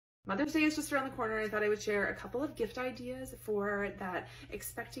Mother's Day is just around the corner. I thought I would share a couple of gift ideas for that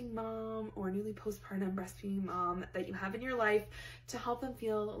expecting mom or newly postpartum breastfeeding mom that you have in your life to help them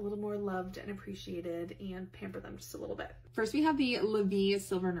feel a little more loved and appreciated and pamper them just a little bit. First, we have the Levi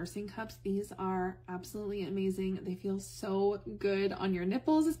Silver Nursing Cups. These are absolutely amazing. They feel so good on your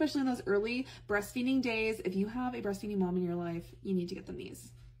nipples, especially in those early breastfeeding days. If you have a breastfeeding mom in your life, you need to get them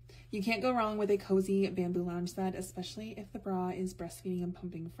these. You can't go wrong with a cozy bamboo lounge set, especially if the bra is breastfeeding and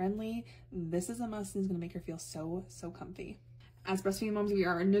pumping friendly. This is a must and is gonna make her feel so, so comfy. As breastfeeding moms, we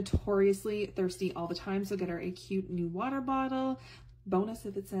are notoriously thirsty all the time, so get her a cute new water bottle. Bonus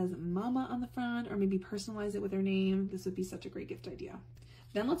if it says mama on the front, or maybe personalize it with her name. This would be such a great gift idea.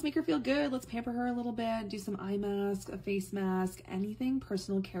 Then let's make her feel good. Let's pamper her a little bit, do some eye mask, a face mask, anything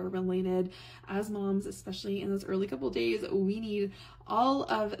personal care related. As moms, especially in those early couple days, we need all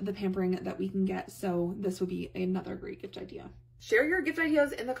of the pampering that we can get. So this would be another great gift idea. Share your gift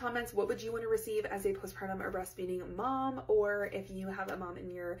ideas in the comments. What would you want to receive as a postpartum or breastfeeding mom? Or if you have a mom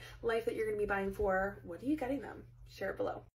in your life that you're going to be buying for, what are you getting them? Share it below.